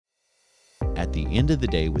at the end of the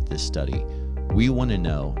day with this study, we want to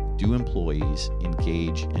know, do employees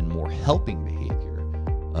engage in more helping behavior?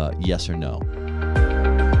 Yes or no?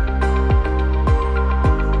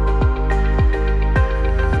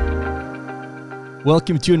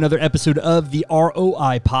 Welcome to another episode of the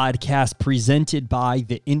ROI Podcast presented by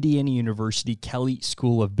the Indiana University Kelley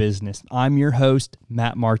School of Business. I'm your host,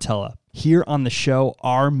 Matt Martella. Here on the show,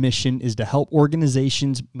 our mission is to help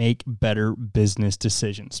organizations make better business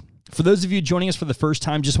decisions. For those of you joining us for the first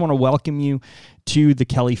time, just want to welcome you to the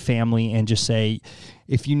Kelley family and just say,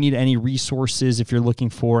 if you need any resources, if you're looking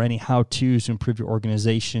for any how-tos to improve your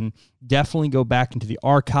organization, definitely go back into the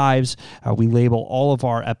archives. We label all of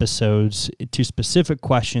our episodes to specific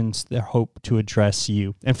questions that hope to address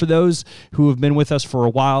you. And for those who have been with us for a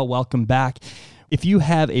while, welcome back. If you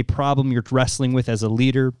have a problem you're wrestling with as a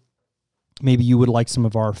leader, maybe you would like some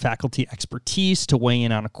of our faculty expertise to weigh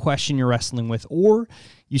in on a question you're wrestling with, or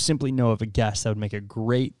you simply know of a guest that would make a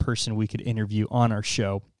great person we could interview on our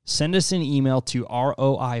show, send us an email to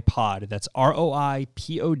ROIPod. That's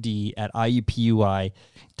ROIPOD at iupui.edu.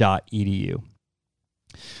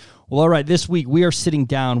 Well, all right, this week we are sitting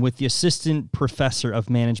down with the Assistant Professor of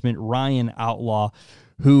Management, Ryan Outlaw,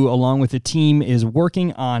 who, along with the team, is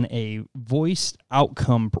working on a voice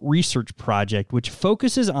outcome research project, which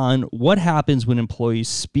focuses on what happens when employees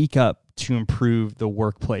speak up to improve the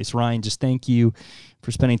workplace. Ryan, just thank you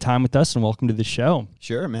for spending time with us and welcome to the show.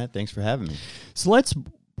 Sure, Matt. Thanks for having me. So let's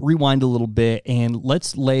rewind a little bit and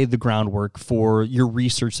let's lay the groundwork for your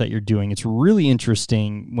research that you're doing. It's really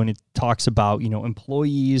interesting when it talks about,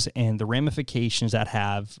 employees and the ramifications that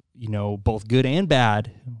have, both good and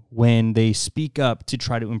bad when they speak up to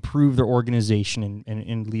try to improve their organization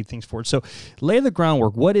and lead things forward. So lay the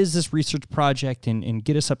groundwork. What is this research project and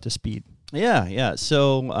get us up to speed? Yeah.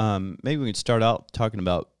 So maybe we can start out talking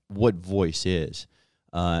about what voice is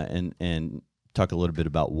and talk a little bit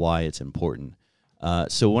about why it's important.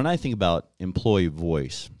 So when I think about employee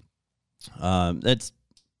voice, that's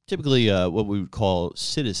typically what we would call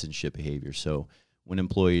citizenship behavior. So when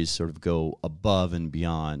employees sort of go above and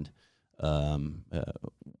beyond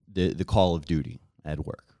the call of duty at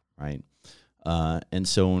work, right? And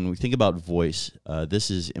so when we think about voice,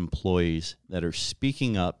 this is employees that are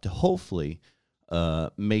speaking up to hopefully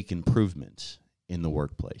make improvements in the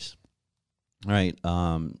workplace, right?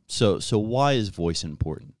 So why is voice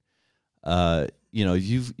important?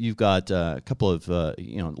 You've got a couple of,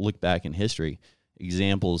 look back in history,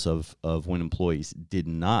 examples of when employees did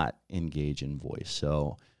not engage in voice.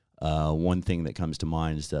 So one thing that comes to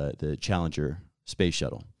mind is the Challenger space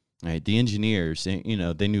shuttle, right? The engineers, they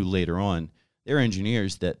knew later on, they were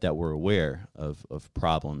engineers that were aware of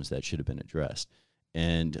problems that should have been addressed.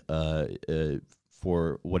 And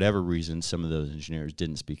for whatever reason, some of those engineers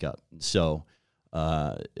didn't speak up. So,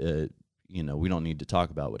 we don't need to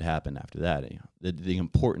talk about what happened after that. The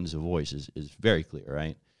importance of voice is very clear,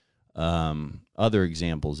 right? Other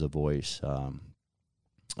examples of voice,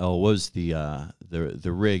 was the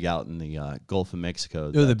rig out in the Gulf of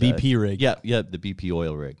Mexico. The BP rig. Yeah, the BP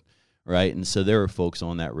oil rig, right? And so there were folks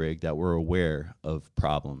on that rig that were aware of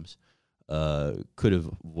problems, could have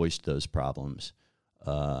voiced those problems,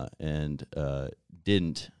 and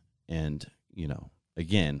didn't, and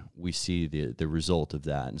again, we see the result of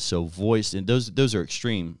that. And so voice, and those are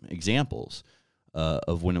extreme examples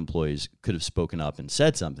of when employees could have spoken up and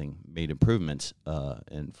said something, made improvements,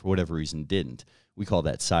 and for whatever reason didn't. We call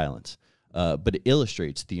that silence. But it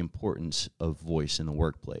illustrates the importance of voice in the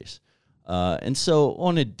workplace. And so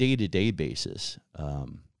on a day-to-day basis,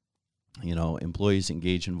 employees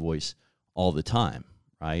engage in voice all the time,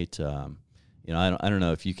 right? I don't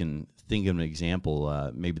know if you can think of an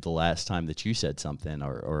example, maybe the last time that you said something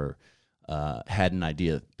or had an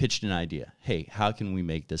idea, pitched an idea. Hey, how can we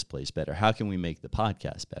make this place better? How can we make the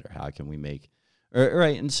podcast better? How can we make,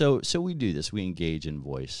 right? And so we do this. We engage in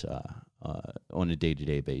voice on a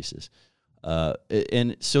day-to-day basis.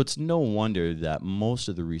 And so it's no wonder that most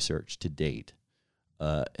of the research to date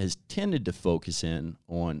has tended to focus in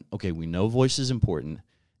on, okay, we know voice is important.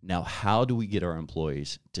 Now, how do we get our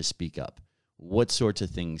employees to speak up? What sorts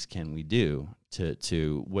of things can we do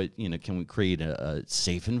to what, can we create a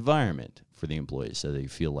safe environment for the employees so they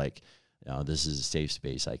feel like, this is a safe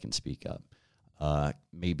space, I can speak up.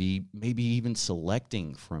 Maybe even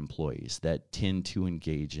selecting for employees that tend to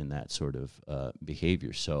engage in that sort of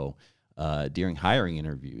behavior. So during hiring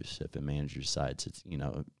interviews, if a manager decides it's,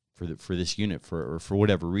 for this unit for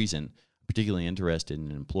whatever reason, particularly interested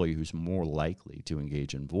in an employee who's more likely to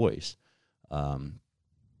engage in voice,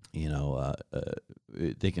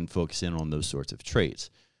 they can focus in on those sorts of traits.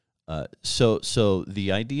 So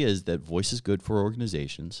the idea is that voice is good for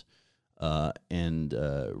organizations. and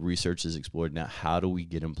research is explored now. How do we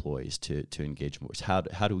get employees to engage in voice? How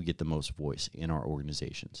do we get the most voice in our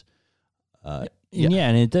organizations? And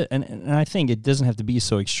I think it doesn't have to be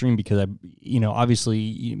so extreme because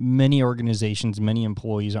obviously many organizations, many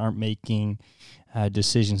employees aren't making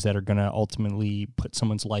decisions that are going to ultimately put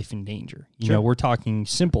someone's life in danger. You know, we're talking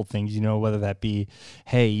simple things, whether that be,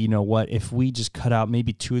 hey, you know what, if we just cut out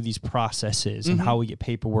maybe 2 of these processes and how we get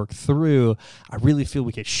paperwork through, I really feel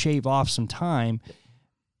we could shave off some time.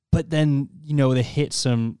 But then, they hit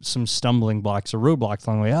some stumbling blocks or roadblocks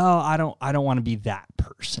along the way. Oh, I don't want to be that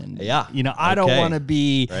person. Yeah. I don't want to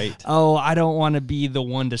be, I don't want to be the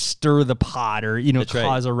one to stir the pot or,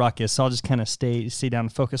 cause a ruckus. So I'll just kind of stay down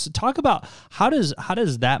and focus. So talk about how does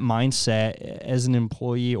that mindset as an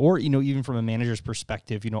employee or, even from a manager's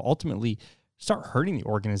perspective, ultimately start hurting the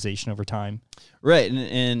organization over time. Right.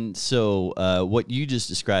 And so what you just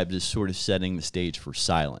described is sort of setting the stage for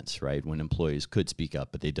silence, right? When employees could speak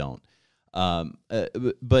up, but they don't.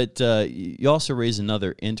 But you also raise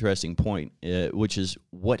another interesting point, which is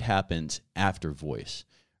what happens after voice,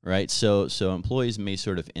 right? So employees may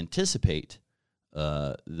sort of anticipate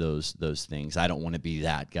those things. I don't want to be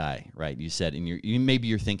that guy, right? You said, and maybe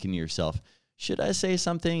you're thinking to yourself, should I say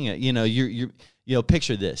something?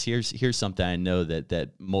 Picture this. Here's something I know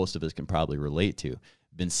that most of us can probably relate to.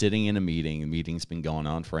 Been sitting in a meeting. The meeting's been going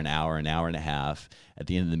on for an hour and a half. At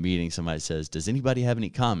the end of the meeting, somebody says, does anybody have any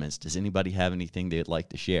comments? Does anybody have anything they'd like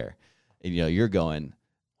to share? And, you're going,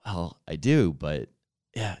 well, I do, but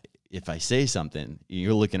yeah, if I say something,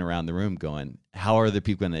 you're looking around the room going, how are the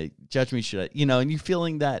people going to judge me? Should I, and you're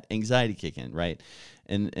feeling that anxiety kick in, right?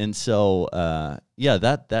 And so,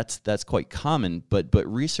 that's quite common, but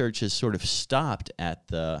research has sort of stopped at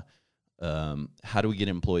the, how do we get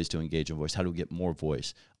employees to engage in voice? How do we get more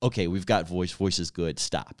voice? Okay, we've got voice. Voice is good.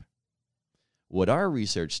 Stop. What our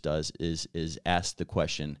research does is ask the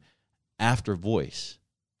question, after voice,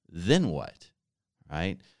 then what?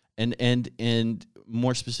 Right? And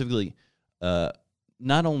more specifically,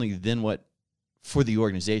 not only then what for the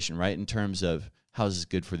organization, right? In terms of how is this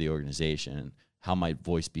good for the organization? How might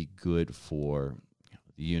voice be good for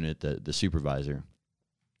the unit, the supervisor?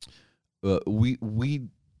 We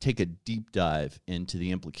take a deep dive into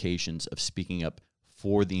the implications of speaking up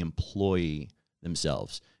for the employee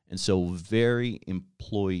themselves. And so very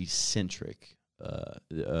employee-centric,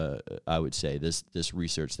 I would say. This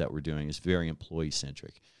research that we're doing is very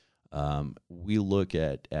employee-centric. We look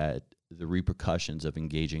at the repercussions of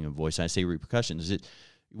engaging in voice. And I say repercussions.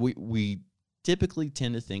 We typically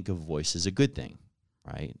tend to think of voice as a good thing,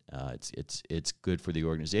 right? It's good for the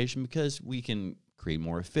organization because we can create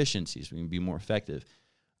more efficiencies. We can be more effective.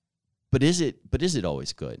 But is it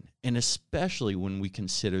always good? And especially when we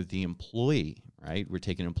consider the employee, right? We're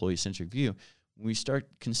taking an employee-centric view. When we start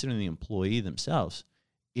considering the employee themselves,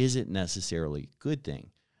 is it necessarily a good thing?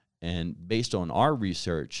 And based on our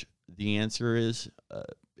research, the answer is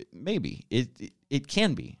maybe. It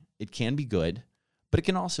can be. It can be good, but it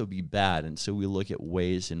can also be bad. And so we look at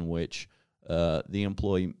ways in which the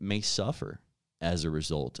employee may suffer as a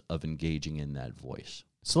result of engaging in that voice.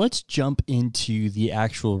 So let's jump into the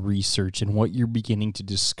actual research and what you're beginning to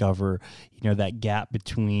discover, that gap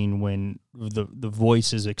between when the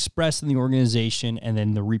voice is expressed in the organization and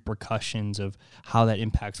then the repercussions of how that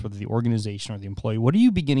impacts whether the organization or the employee. What are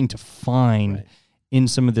you beginning to find in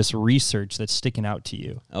some of this research that's sticking out to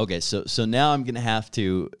you? Okay, so now we're going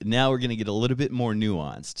to get a little bit more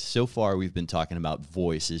nuanced. So far we've been talking about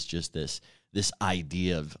voice as just this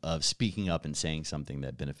idea of speaking up and saying something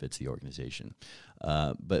that benefits the organization.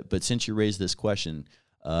 But since you raised this question,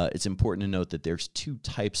 it's important to note that there's 2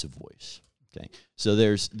 types of voice. Okay, so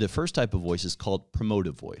there's the first type of voice is called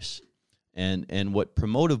promotive voice, and what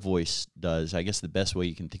promotive voice does, I guess the best way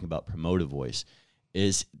you can think about promotive voice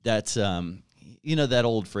is that's that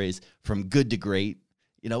old phrase, from good to great.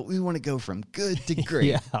 We want to go from good to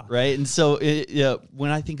great, right? And so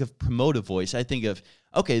when I think of promotive voice, I think of,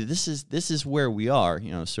 okay, this is where we are,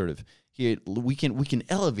 sort of here. We can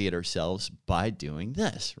elevate ourselves by doing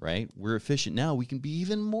this, right? We're efficient now. We can be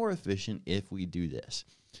even more efficient if we do this,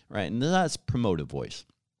 right? And that's promotive voice.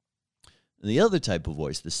 And the other type of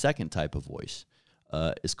voice, the second type of voice,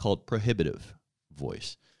 is called prohibitive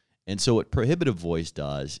voice. And so what prohibitive voice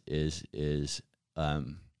does is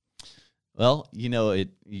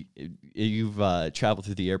you've traveled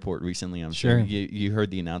through the airport recently, I'm sure. You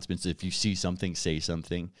heard the announcements, if you see something, say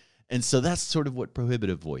something. And so that's sort of what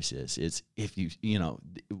prohibitive voice is. It's if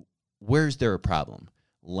where's there a problem?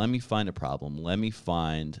 Let me find a problem. Let me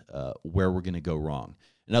find where we're going to go wrong.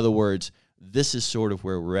 In other words, this is sort of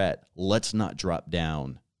where we're at. Let's not drop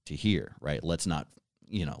down to here, right? Let's not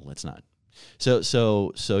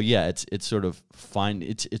So yeah, it's sort of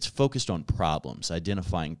it's focused on problems,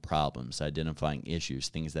 identifying issues,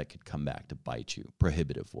 things that could come back to bite you.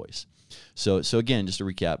 Prohibitive voice. So again, just to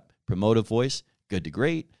recap, promotive voice, good to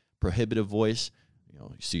great. Prohibitive voice, you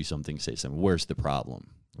see something, say something. Where's the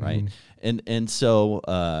problem? Right. And so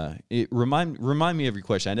it remind me of your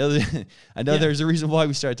question. I know there's a reason why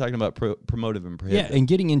we started talking about promotive and prohibitive. Yeah, and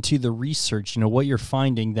getting into the research, what you're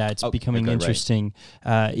finding that's becoming interesting,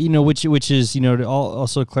 which is, to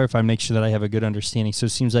also clarify, make sure that I have a good understanding. So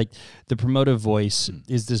it seems like the promotive voice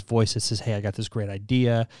is this voice that says, hey, I got this great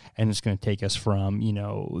idea, and it's going to take us from,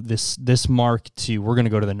 this mark to we're going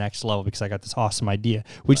to go to the next level because I got this awesome idea,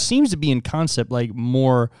 which seems to be in concept like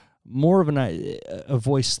more of a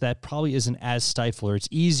voice that probably isn't as stifler. It's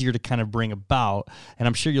easier to kind of bring about, and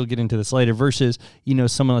I'm sure you'll get into this later, versus,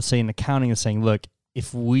 someone, let's say in accounting, is saying, look,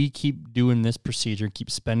 if we keep doing this procedure,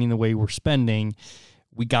 keep spending the way we're spending,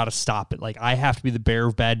 we got to stop it. Like, I have to be the bearer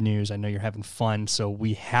of bad news. I know you're having fun, so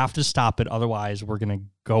we have to stop it. Otherwise, we're going to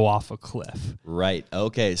go off a cliff. Right.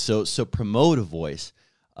 Okay. So promotive voice.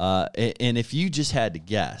 And if you just had to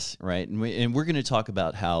guess, right, and we're going to talk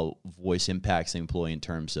about how voice impacts the employee in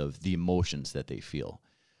terms of the emotions that they feel.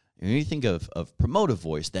 And when you think of promotive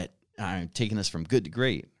voice, that taking us from good to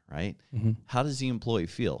great, right? Mm-hmm. How does the employee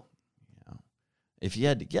feel? If you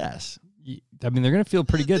had to guess, they're going to feel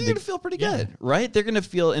pretty good. They're going to feel pretty good, right? They're going to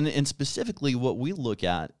feel, and specifically what we look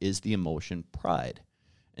at is the emotion pride.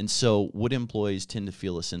 And so would employees tend to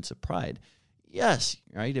feel a sense of pride? Yes,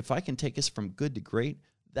 right? If I can take us from good to great,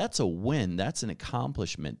 that's a win. That's an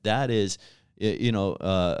accomplishment. That is, in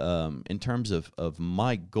terms of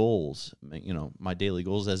my goals, my daily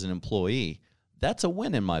goals as an employee, that's a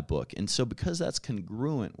win in my book. And so because that's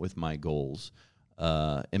congruent with my goals,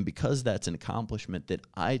 and because that's an accomplishment that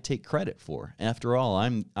I take credit for, after all,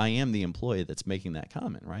 I am the employee that's making that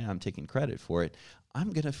comment, right? I'm taking credit for it.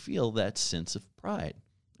 I'm going to feel that sense of pride.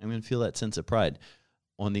 On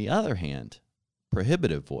the other hand,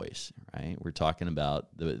 prohibitive voice, right? We're talking about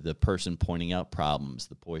the person pointing out problems,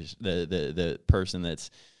 the person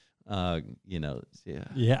that's, the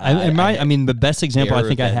best example I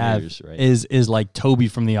think I have is like Toby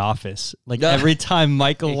from The Office. Like every time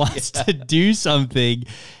Michael wants to do something,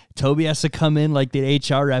 Toby has to come in like the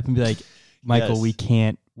HR rep and be like, Michael, we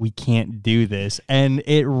can't do this, and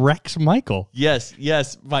it wrecks Michael. Yes,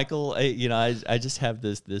 Michael. I just have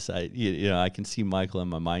this. I can see Michael in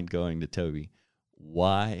my mind going to Toby,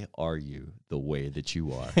 why are you the way that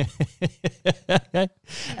you are?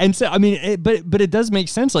 And so, but it does make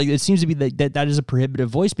sense. Like, it seems to be that is a prohibitive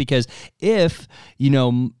voice, because if,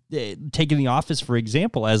 taking The Office, for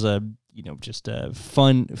example, as a, just a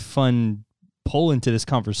fun pull into this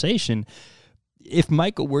conversation, if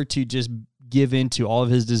Michael were to just give in to all of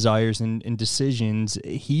his desires and decisions,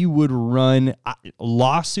 he would run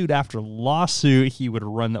lawsuit after lawsuit. He would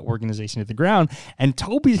run the organization to the ground. And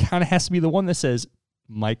Toby kind of has to be the one that says,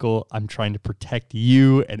 Michael, I'm trying to protect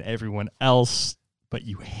you and everyone else, but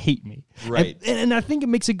you hate me. Right. And I think it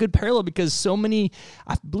makes a good parallel, because so many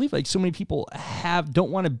people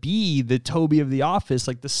don't want to be the Toby of The Office,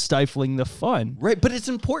 like the stifling the fun. Right. But it's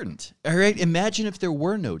important. All right. Imagine if there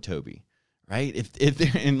were no Toby. Right,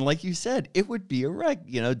 and like you said, it would be a wreck.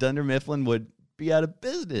 Dunder Mifflin would be out of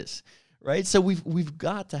business. Right, so we've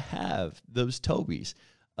got to have those Tobys,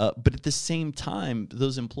 but at the same time,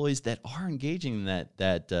 those employees that are engaging in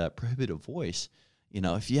that prohibitive voice,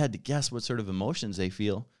 if you had to guess what sort of emotions they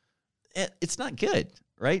feel, it's not good.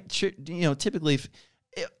 Right, typically,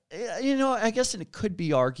 I guess it could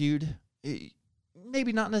be argued,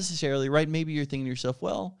 maybe not necessarily. Right, maybe you're thinking to yourself,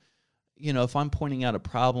 well, if I'm pointing out a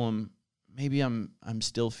problem, maybe I'm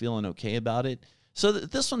still feeling okay about it. So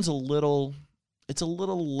this one's a little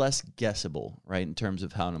less guessable, right, in terms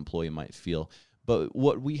of how an employee might feel. But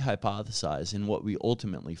what we hypothesize and what we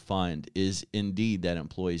ultimately find is indeed that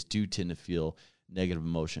employees do tend to feel negative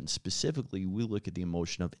emotions. Specifically, we look at the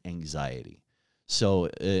emotion of anxiety. So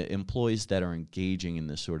employees that are engaging in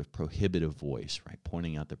this sort of prohibitive voice, right,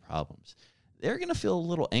 pointing out the problems, they're going to feel a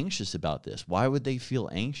little anxious about this. Why would they feel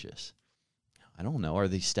anxious? I don't know. Are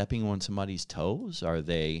they stepping on somebody's toes? Are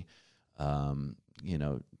they, the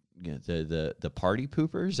party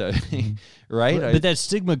poopers? Right? But that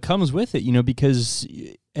stigma comes with it, because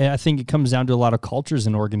I think it comes down to a lot of cultures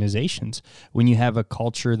and organizations. When you have a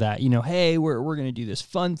culture that, hey, we're going to do this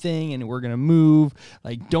fun thing and we're going to move,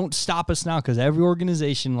 like, don't stop us now, because every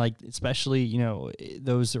organization, like, especially,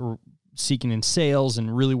 those that are seeking in sales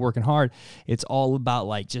and really working hard, it's all about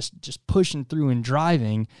like just pushing through and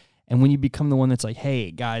driving. And when you become the one that's like,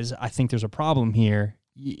 hey, guys, I think there's a problem here,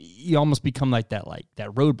 you almost become like that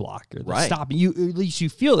roadblock or the Right. stop. And you, at least you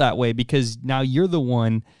feel that way because now you're the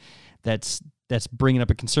one that's bringing up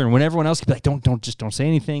a concern when everyone else could be like, don't say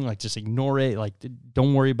anything. Like, just ignore it. Like,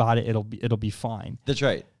 don't worry about it. It'll be fine. That's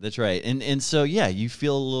right. And so, yeah, you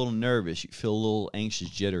feel a little nervous. You feel a little anxious,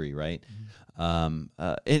 jittery, right? And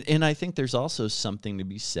I think there's also something to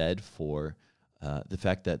be said for the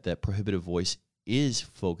fact that prohibitive voice is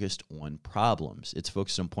focused on problems. It's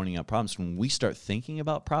focused on pointing out problems. When we start thinking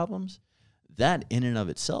about problems, that in and of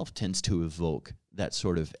itself tends to evoke that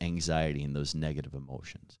sort of anxiety and those negative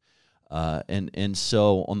emotions. And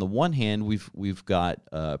so on the one hand, we've got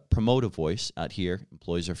promotive voice out here.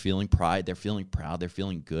 Employees are feeling pride. They're feeling proud. They're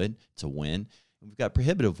feeling good. It's a win. And we've got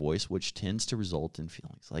prohibitive voice, which tends to result in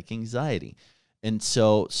feelings like anxiety. And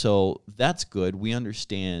so that's good. We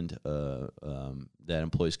understand that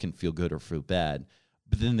employees can feel good or feel bad.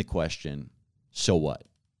 But then the question, so what?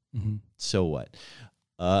 Mm-hmm. So what?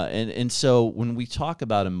 And so when we talk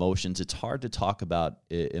about emotions, it's hard to talk about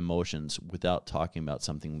emotions without talking about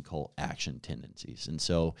something we call action tendencies. And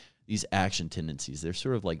so these action tendencies, they're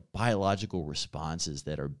sort of like biological responses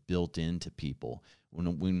that are built into people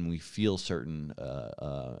when we feel certain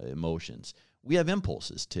emotions. We have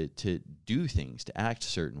impulses to do things, to act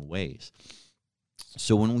certain ways.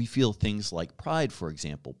 So when we feel things like pride, for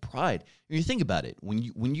example, you think about it, when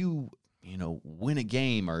you win a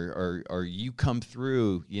game or you come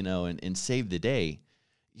through, and save the day,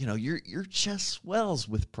 your chest swells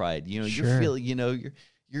with pride. Sure. You're feeling, you're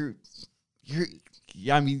in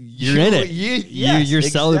it. You're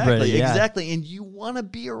celebrating. Yeah. Exactly. And you want to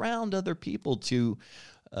be around other people to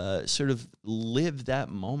sort of live that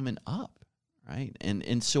moment up. Right.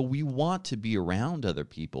 And so we want to be around other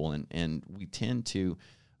people and we tend to,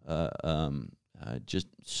 just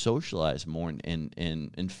socialize more and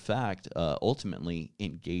in fact, ultimately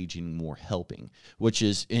engage in more helping, which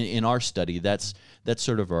is in our study, that's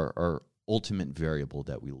sort of our ultimate variable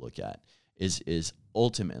that we look at is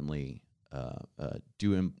ultimately,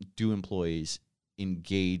 do employees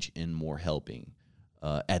engage in more helping,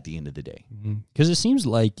 at the end of the day? Because it seems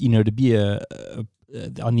like, to be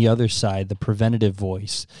on the other side, the preventative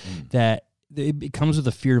voice, that it comes with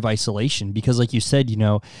a fear of isolation because, like you said,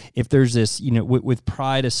 if there's this, with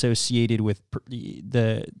pride associated with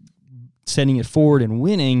the sending it forward and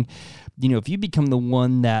winning, if you become the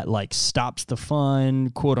one that like stops the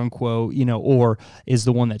fun, quote unquote, or is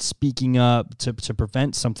the one that's speaking up to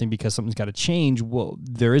prevent something because something's got to change, well,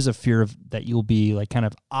 there is a fear of that you'll be like kind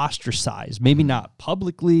of ostracized, maybe not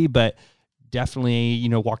publicly, but definitely,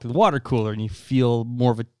 walk to the water cooler and you feel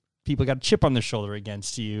more of a people got a chip on their shoulder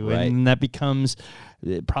against you. Right. And that becomes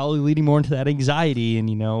probably leading more into that anxiety and,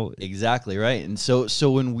 Exactly right. And so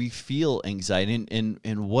when we feel anxiety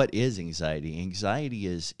and what is anxiety? Anxiety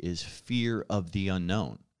is fear of the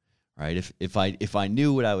unknown, right? If I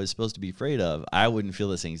knew what I was supposed to be afraid of, I wouldn't feel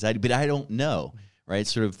this anxiety, but I don't know, right?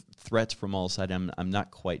 Sort of threats from all sides. I'm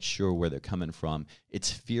not quite sure where they're coming from.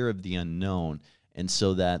 It's fear of the unknown. And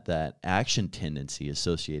so that action tendency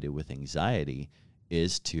associated with anxiety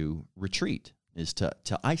is to retreat, is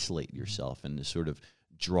to isolate yourself and to sort of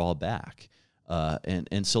draw back.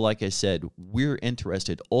 And so, like I said, we're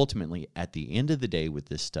interested ultimately at the end of the day with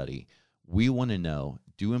this study, we want to know,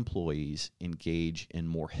 do employees engage in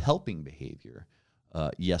more helping behavior?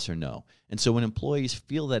 Yes or no? And so when employees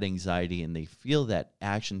feel that anxiety and they feel that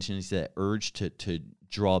action tendency, that urge to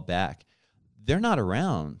draw back, they're not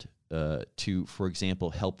around to, for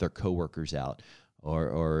example, help their coworkers out,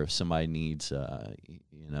 or if somebody needs, a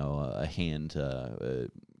hand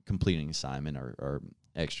completing assignment or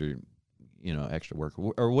extra work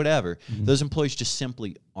or whatever. Mm-hmm. Those employees just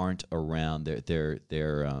simply aren't around. They're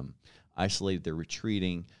isolated. They're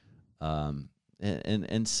retreating,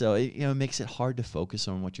 and so it makes it hard to focus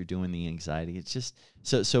on what you're doing. The anxiety. It's just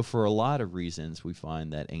so for a lot of reasons we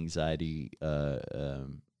find that anxiety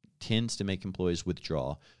tends to make employees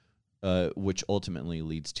withdraw. Which ultimately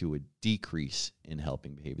leads to a decrease in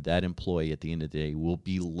helping behavior. That employee at the end of the day will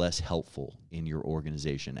be less helpful in your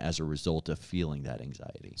organization as a result of feeling that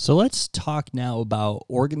anxiety. So let's talk now about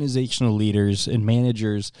organizational leaders and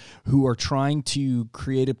managers who are trying to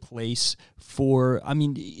create a place for,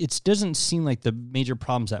 it doesn't seem like the major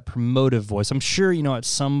problem's that promotive voice. I'm sure, at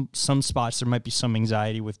some spots there might be some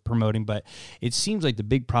anxiety with promoting, but it seems like the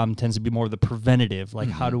big problem tends to be more the preventative. Like,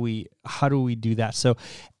 how do we do that? So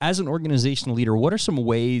as an organizational leader, what are some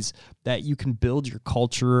ways that you can build build your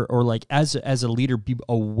culture, or like as a leader, be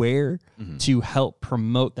aware to help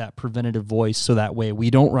promote that preventative voice, so that way we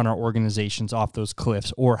don't run our organizations off those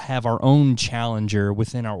cliffs or have our own challenger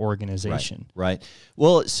within our organization? Right.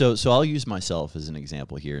 Well, so I'll use myself as an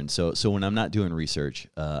example here. And so when I'm not doing research,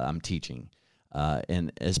 I'm teaching.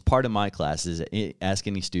 And as part of my classes, ask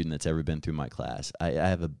any student that's ever been through my class. I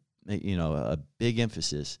have a big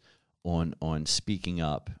emphasis on speaking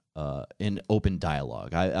up in open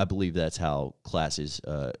dialogue. I believe that's how classes,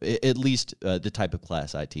 at least the type of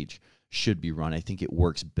class I teach, should be run. I think it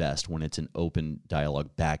works best when it's an open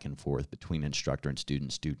dialogue back and forth between instructor and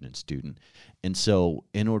student, student and student. And so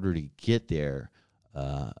in order to get there,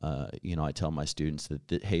 I tell my students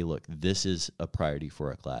that, hey, look, this is a priority for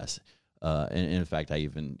our class. And in fact, I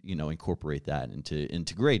even, incorporate that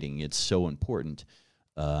into grading. It's so important.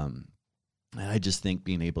 And I just think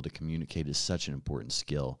being able to communicate is such an important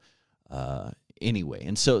skill anyway.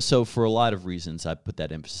 And so for a lot of reasons, I put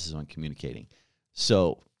that emphasis on communicating.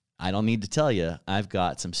 So I don't need to tell you, I've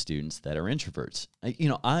got some students that are introverts.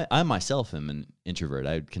 I myself am an introvert.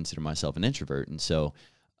 I would consider myself an introvert. And so,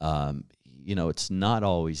 it's not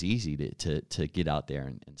always easy to get out there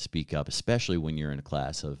and speak up, especially when you're in a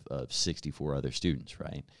class of 64 other students,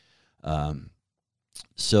 right?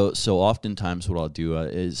 So oftentimes what I'll do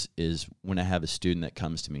is when I have a student that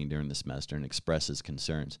comes to me during the semester and expresses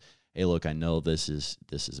concerns, hey, look, I know this is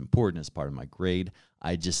important as part of my grade.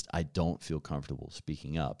 I don't feel comfortable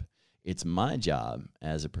speaking up. It's my job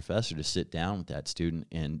as a professor to sit down with that student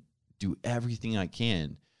and do everything I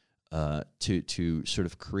can to sort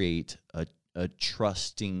of create a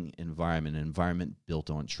trusting environment, an environment built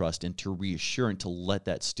on trust, and to reassure and to let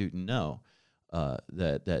that student know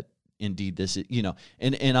that indeed this is,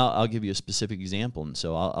 and I'll give you a specific example. And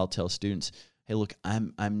so I'll tell students, hey, look,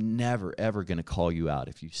 I'm never, ever going to call you out.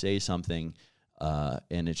 If you say something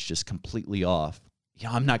and it's just completely off,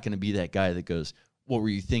 I'm not going to be that guy that goes, what were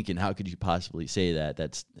you thinking? How could you possibly say that?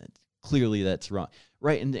 That's clearly that's wrong.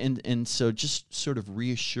 Right. And so just sort of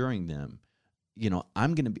reassuring them,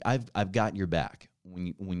 I've got your back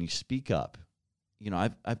when you speak up,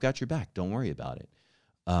 I've got your back. Don't worry about it.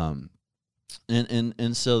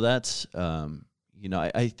 And so that's,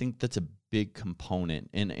 I think that's a big component.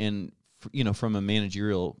 And from a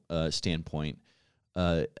managerial standpoint,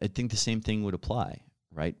 I think the same thing would apply,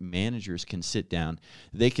 right? Managers can sit down.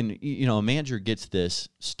 They can, a manager gets this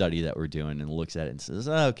study that we're doing and looks at it and says,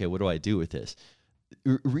 okay, what do I do with this?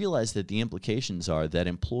 Realize that the implications are that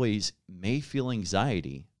employees may feel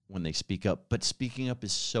anxiety when they speak up, but speaking up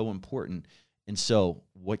is so important. And so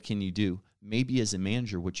what can you do? Maybe as a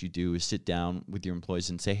manager, what you do is sit down with your employees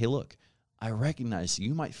and say, hey, look, I recognize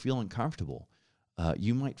you might feel uncomfortable.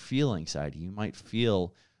 You might feel anxiety. You might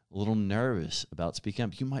feel a little nervous about speaking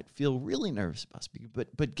up. You might feel really nervous about speaking,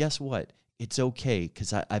 but guess what? It's okay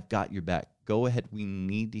because I've got your back. Go ahead. We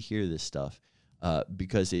need to hear this stuff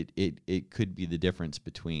because it could be the difference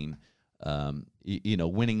between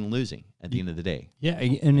winning and losing at the end of the day. Yeah,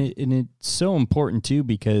 and it's so important too,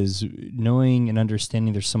 because knowing and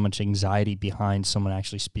understanding there's so much anxiety behind someone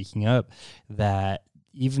actually speaking up, that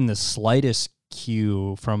even the slightest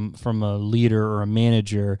cue from a leader or a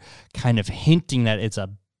manager kind of hinting that it's a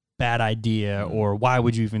bad idea, or why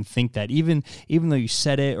would you even think that, even though you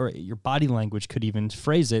said it, or your body language could even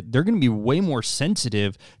phrase it, they're going to be way more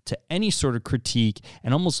sensitive to any sort of critique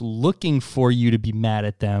and almost looking for you to be mad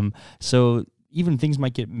at them. So even things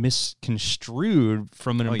might get misconstrued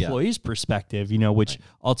from an employee's perspective, which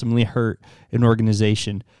ultimately hurt an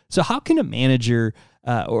organization. So how can a manager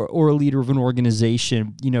or a leader of an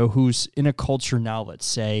organization, who's in a culture now, let's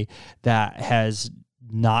say, that has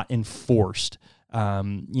not enforced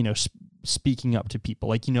speaking up to people,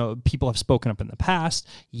 like, people have spoken up in the past,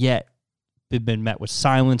 yet they've been met with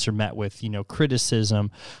silence or met with,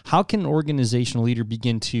 criticism. How can an organizational leader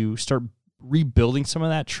begin to start rebuilding some of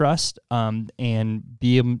that trust and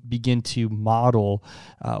begin to model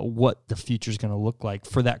what the future is going to look like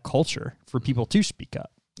for that culture, for people to speak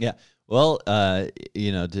up? Yeah. Well,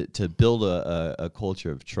 to build a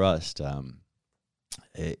culture of trust,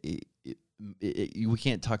 we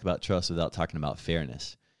can't talk about trust without talking about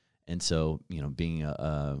fairness. And so, being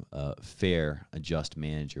a fair, a just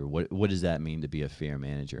manager, what does that mean to be a fair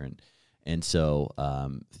manager? And so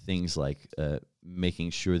things like making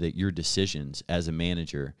sure that your decisions as a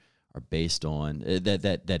manager are based on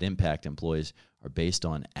that impact employees, are based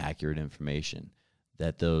on accurate information,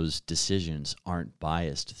 that those decisions aren't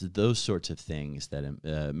biased. Those sorts of things that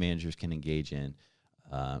managers can engage in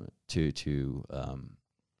to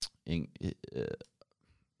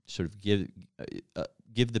sort of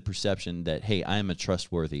give the perception that, hey, I am a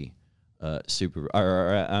trustworthy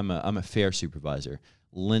I'm a fair supervisor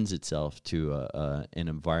lends itself to an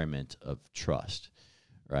environment of trust,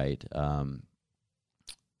 right?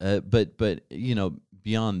 But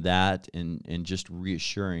beyond that, and just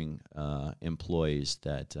reassuring employees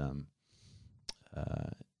that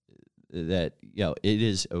that it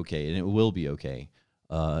is okay and it will be okay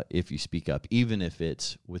if you speak up, even if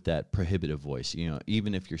it's with that prohibitive voice.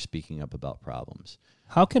 Even if you're speaking up about problems.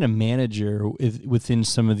 How can a manager within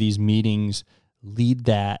some of these meetings lead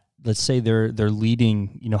that? Let's say they're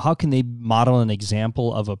leading, how can they model an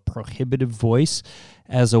example of a prohibitive voice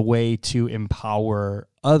as a way to empower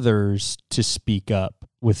others to speak up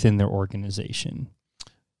within their organization?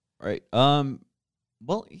 Right.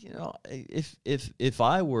 Well, if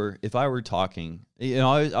I were talking,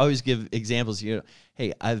 I always give examples.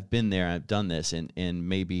 Hey, I've been there, I've done this, and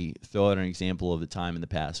maybe throw out an example of the time in the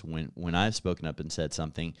past when I've spoken up and said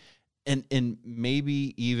something. And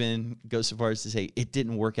maybe even go so far as to say it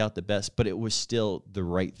didn't work out the best, but it was still the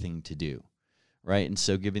right thing to do, right? And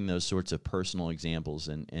so giving those sorts of personal examples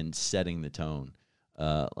and setting the tone,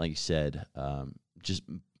 like you said, just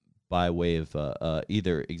by way of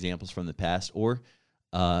either examples from the past or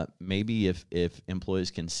maybe if employees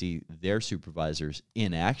can see their supervisors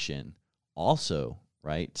in action also,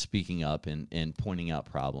 right, speaking up and pointing out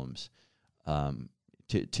problems,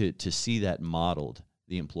 to see that modeled.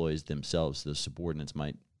 The employees themselves, the subordinates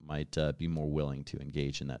might be more willing to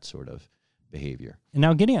engage in that sort of behavior. And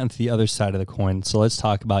now getting onto the other side of the coin, so let's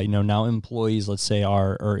talk about, now employees, let's say,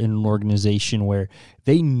 are in an organization where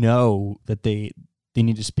they know that they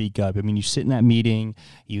need to speak up. I mean, you sit in that meeting,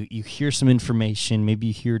 you hear some information, maybe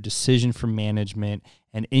you hear a decision from management,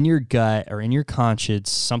 and in your gut or in your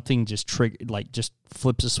conscience, something just just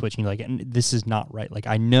flips a switch, and you're like, this is not right. Like,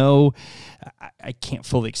 I know, I can't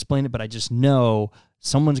fully explain it, but I just know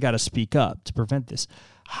someone's got to speak up to prevent this.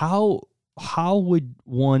 How would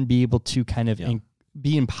one be able to kind of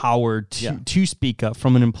be empowered to speak up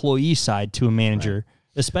from an employee side to a manager,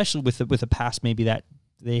 especially with a past maybe that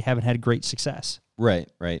they haven't had great success? Right.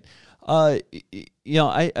 I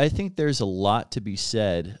think there's a lot to be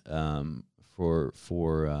said for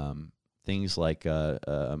things like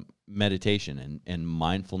meditation and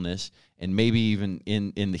mindfulness, and maybe even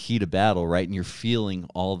in the heat of battle, right? And you're feeling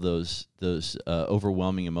all those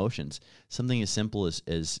overwhelming emotions. Something as simple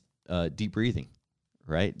as deep breathing,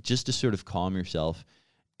 right? Just to sort of calm yourself,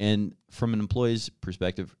 and from an employee's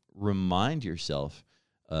perspective, remind yourself,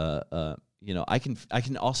 I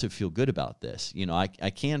can also feel good about this. I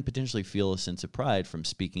can potentially feel a sense of pride from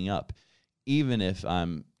speaking up, even if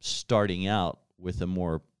I'm starting out with a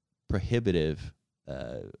more prohibitive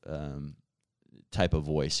type of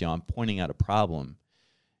voice. I'm pointing out a problem.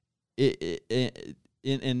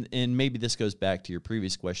 And maybe this goes back to your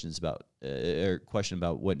previous questions about question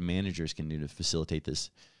about what managers can do to facilitate this.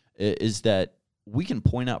 Is that we can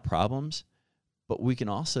point out problems, but we can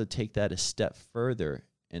also take that a step further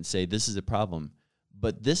and say, this is a problem,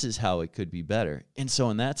 but this is how it could be better. And so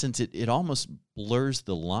in that sense, it almost blurs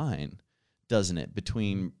the line, doesn't it,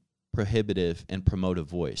 between prohibitive and promotive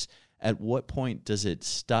voice. At what point does it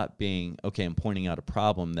stop being, okay, I'm pointing out a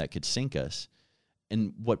problem that could sink us?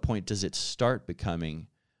 And what point does it start becoming,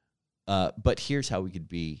 but here's how we could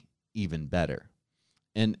be even better?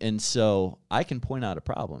 And so I can point out a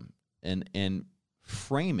problem and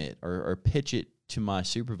frame it or pitch it to my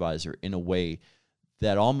supervisor in a way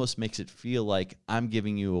that almost makes it feel like I'm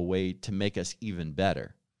giving you a way to make us even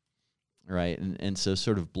better, right? And so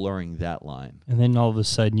sort of blurring that line. And then all of a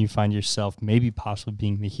sudden you find yourself maybe possibly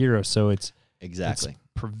being the hero. So it's exactly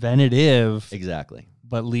preventative, exactly,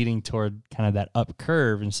 but leading toward kind of that up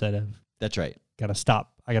curve instead of that's right. Got to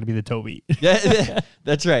stop. I got to be the Toby.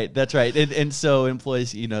 That's right. And so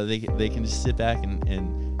employees, they can just sit back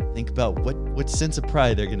and think about what sense of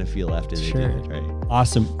pride they're going to feel after they do it, right?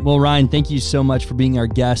 Awesome. Well, Ryan, thank you so much for being our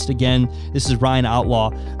guest. Again, this is Ryan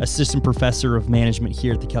Outlaw, Assistant Professor of Management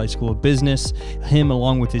here at the Kelley School of Business. Him,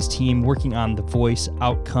 along with his team, working on the Voice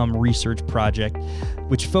Outcome Research Project,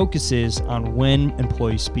 which focuses on when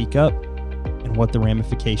employees speak up and what the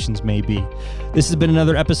ramifications may be. This has been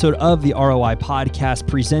another episode of the ROI Podcast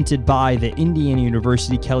presented by the Indiana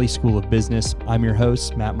University Kelley School of Business. I'm your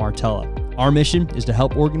host, Matt Martella. Our mission is to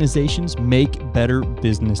help organizations make better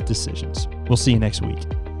business decisions. We'll see you next week.